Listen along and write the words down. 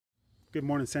Good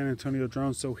morning, San Antonio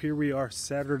Drones. So here we are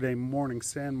Saturday morning,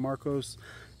 San Marcos,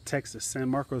 Texas, San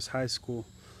Marcos High School.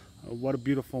 What a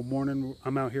beautiful morning.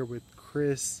 I'm out here with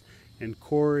Chris and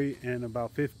Corey and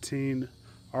about 15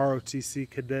 ROTC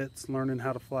cadets learning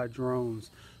how to fly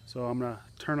drones. So I'm gonna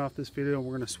turn off this video and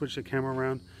we're gonna switch the camera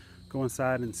around, go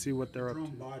inside and see what they're up to.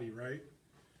 Drone body, right?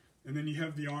 And then you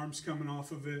have the arms coming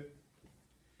off of it.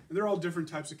 And they're all different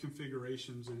types of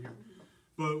configurations in here.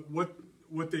 But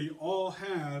what they all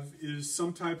have is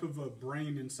some type of a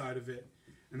brain inside of it,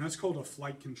 and that's called a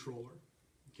flight controller,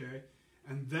 okay?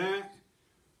 And that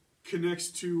connects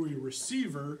to a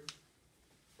receiver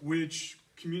which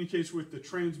communicates with the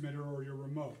transmitter or your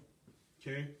remote,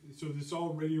 okay? So it's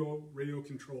all radio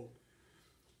controlled.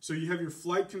 So you have your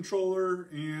flight controller,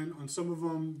 and on some of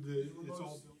them,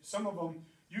 some of them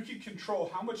you can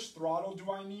control how much throttle do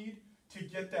I need to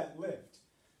get that lift.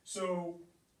 So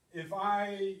if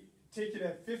I take it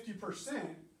at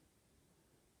 50%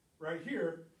 right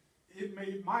here,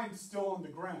 mine's still on the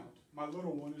ground. My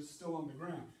little one is still on the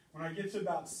ground. When I get to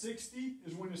about 60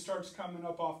 is when it starts coming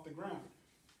up off the ground.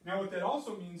 Now what that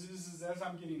also means is as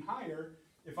I'm getting higher,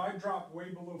 if I drop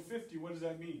way below 50, what does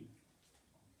that mean?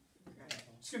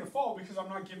 It's going to fall because I'm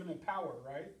not giving it power,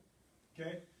 right?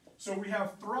 Okay. So we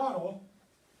have throttle,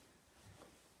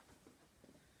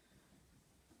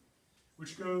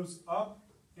 which goes up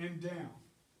and down.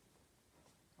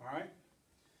 All right?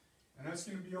 And that's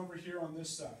going to be over here on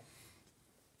this side.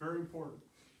 Very important.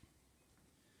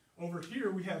 Over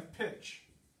here we have pitch.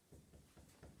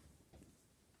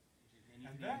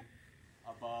 And that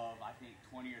above, I think,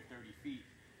 20 or 30 feet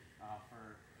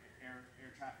for air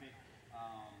traffic,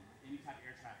 any type of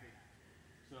air traffic.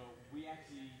 So we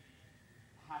actually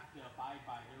have to abide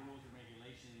by their rules and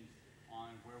regulations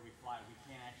on where we fly. We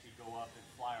can't actually go up and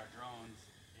fly our drones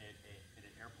at an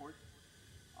airport,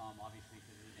 obviously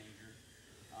because of the danger,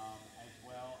 as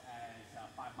well as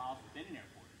 5 miles within an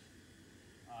airport.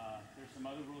 There's some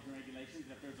other rules and regulations.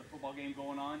 If there's a football game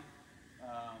going on,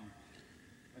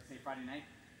 let's say Friday night,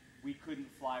 we couldn't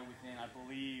fly within, I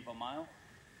believe, a mile.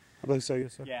 I believe so,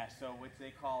 yes, sir. Yeah, so what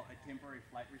they call a temporary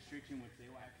flight restriction, which they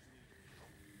will actually...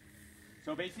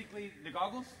 So basically, the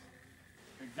goggles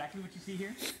are exactly what you see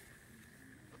here.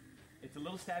 It's a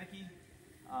little staticky.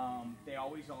 They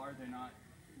always are. They're not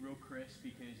real crisp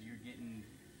because you're getting...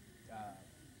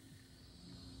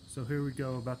 So here we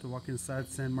go, about to walk inside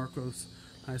San Marcos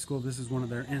High School. This is one of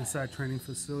their inside training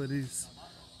facilities.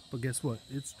 But guess what?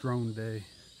 It's drone day.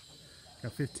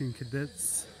 Got 15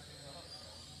 cadets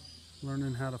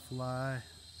learning how to fly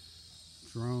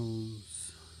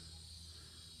drones.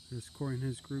 There's Corey and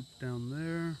his group down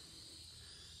there.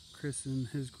 Chris and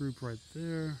his group right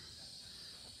there.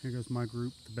 Here goes my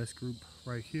group, the best group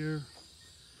right here.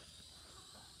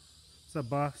 What's up,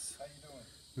 boss? How you doing?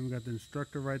 Then we got the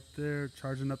instructor right there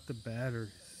charging up the batteries.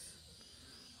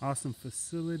 Awesome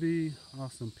facility,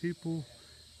 awesome people,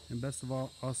 and best of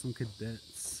all, awesome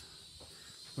cadets.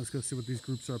 Let's go see what these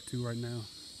groups are up to right now.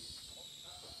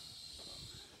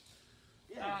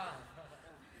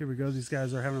 Here we go. These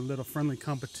guys are having a little friendly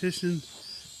competition,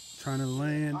 trying to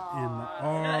land in the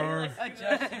R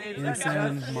in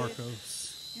San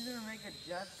Marcos.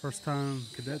 First time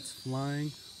cadets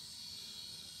flying,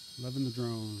 loving the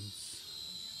drones.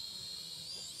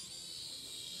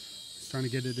 He's trying to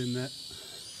get it in that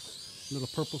little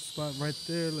purple spot right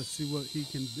there. Let's see what he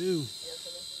can do.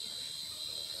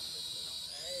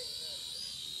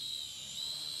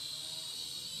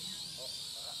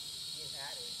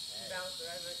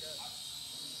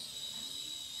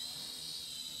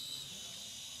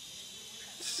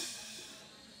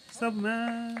 What's up,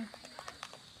 man?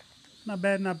 Not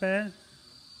bad, not bad.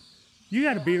 You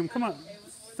got to beat him. Come on.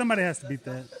 Somebody has to beat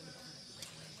that.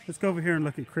 Let's go over here and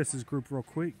look at Chris's group real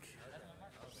quick.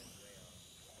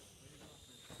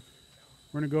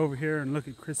 We're going to go over here and look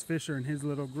at Chris Fisher and his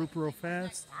little group real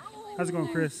fast. How's it going,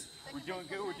 Chris? We're doing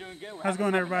good, we're doing good. How's it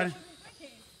going, everybody?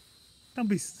 Don't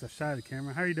be so shy of the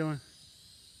camera. How are you doing?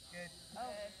 Good. Oh,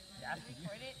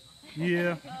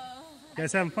 Yeah. You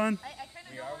guys having fun?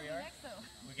 We are.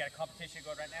 We got a competition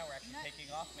going right now. We're actually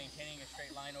taking off, maintaining a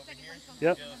straight line over here.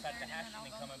 Yep. To the side of the hash, and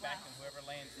then coming back, and whoever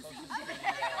lands closest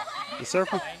to The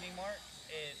circle? landing mark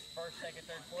is first, second,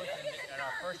 third, fourth. And in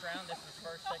our first round, this was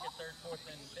first, second, third, fourth,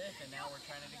 and fifth, and now we're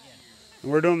trying it again.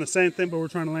 And we're doing the same thing, but we're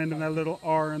trying to land in that little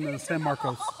R in the San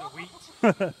Marcos. Sweet.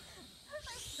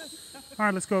 All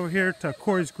right, let's go over here to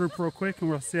Corey's group real quick,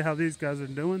 and we'll see how these guys are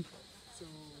doing. So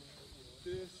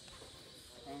this,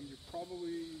 you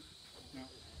probably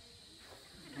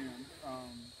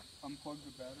unplug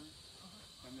the battery,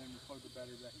 and then plug the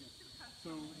battery back in.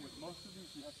 So with most of these,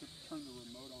 you have to turn the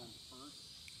remote on first,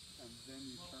 and then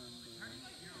you turn the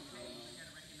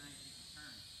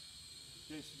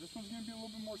This one's going to be a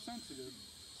little bit more sensitive.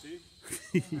 See?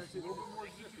 It's a little bit more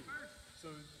zippy. So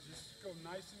just go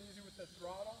nice and easy with the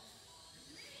throttle.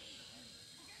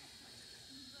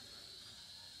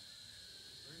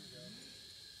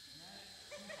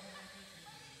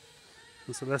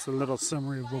 So that's a little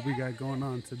summary of what we got going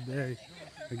on today.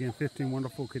 Again, 15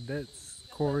 wonderful cadets,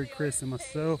 Corey, Chris, and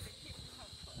myself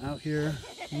out here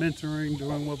mentoring,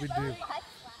 doing what we do.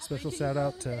 Special shout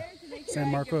out to San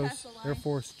Marcos Air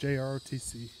Force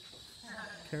JROTC.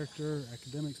 Character,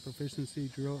 academics, proficiency,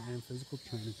 drill, and physical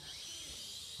training.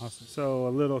 Awesome. So a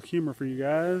little humor for you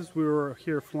guys. We were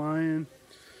here flying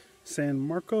San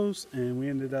Marcos, and we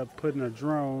ended up putting a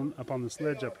drone up on the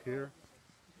sledge up here.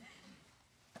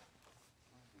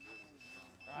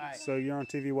 So you're on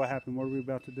TV. What happened? What are we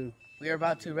about to do? We are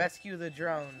about to rescue the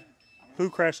drone. Who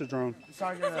crashed the drone?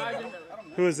 Sergeant.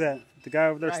 Who is that? The guy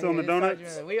over there stealing the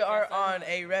donuts? We are on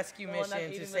a rescue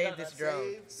mission to save this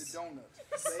drone.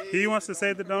 He wants to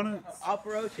save the donuts?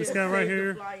 Operation This guy right Save the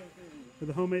here Flying Bee. with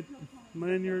the homemade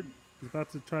lanyard is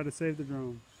about to try to save the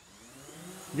drone.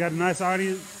 You got a nice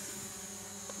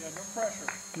audience? Yeah, no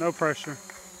pressure. No pressure.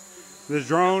 The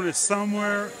drone is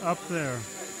somewhere up there.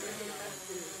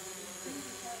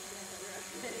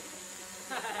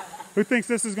 Who thinks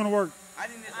this is going to work? I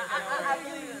think this is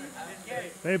gonna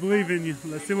work. They believe in you.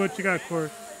 Let's see what you got, Corey.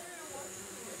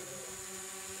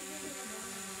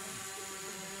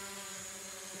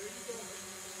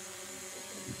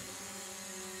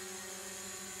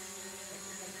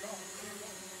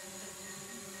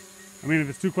 I mean, if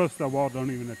it's too close to that wall, don't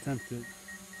even attempt it.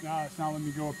 Nah, it's not letting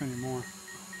me go up anymore.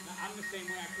 I'm the same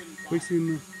way. I couldn't. We seen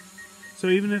the, so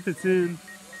even if it's in,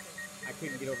 I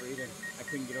couldn't get over either. I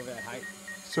couldn't get over that height.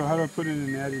 So how do I put it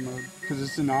in Addy mode? Because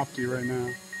it's in Opti right now.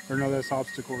 Or no, that's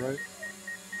obstacle, right?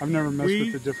 I've never messed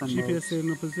with the different GPS modes. in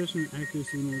the position,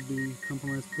 accuracy may be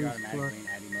compromised. Please fly. Automatically in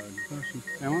Addy mode. Caution.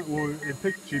 And well, it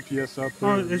picked GPS up.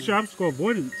 Oh, there. it's your obstacle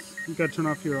avoidance. You gotta turn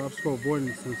off your obstacle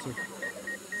avoidance sensor.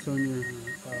 So in your,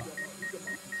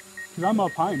 Because I'm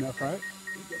up high enough, right?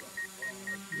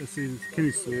 let's see, can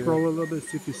you scroll a little bit,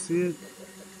 see if you see it?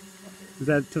 Is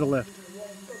that to the left?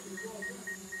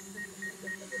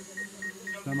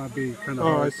 That might be kind of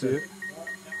Oh, hard I see to- it.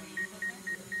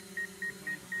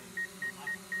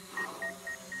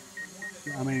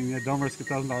 I mean, yeah, don't risk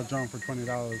 $1,000 drone for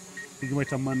 $20. You can wait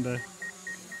till Monday.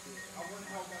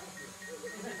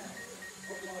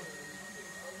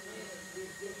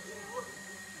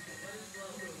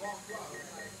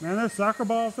 Man, there's soccer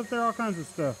balls up there, all kinds of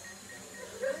stuff.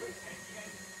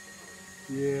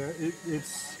 Yeah,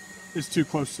 it's too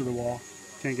close to the wall.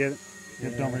 Can't get it? Yeah,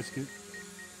 Yeah. don't risk it.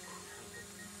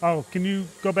 Oh, can you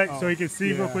go back so you can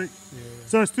see real yeah, quick? yeah.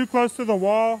 So it's too close to the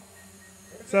wall,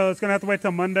 so it's gonna have to wait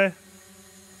till Monday.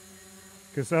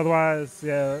 Because otherwise,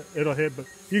 yeah, it'll hit. But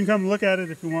you can come look at it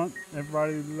if you want.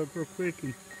 Everybody look real quick,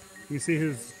 and you can see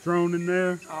his drone in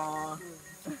there.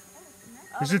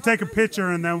 You should take a picture,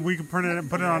 and then we can print it and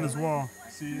put it on his wall.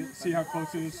 See how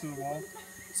close it is to the wall?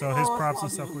 So his props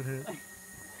and stuff would hit.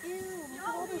 Ew, look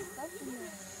at all this stuff in there.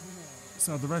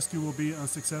 So the rescue will be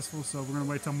unsuccessful. So we're gonna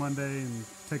wait till Monday and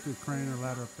take a crane or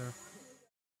ladder up there.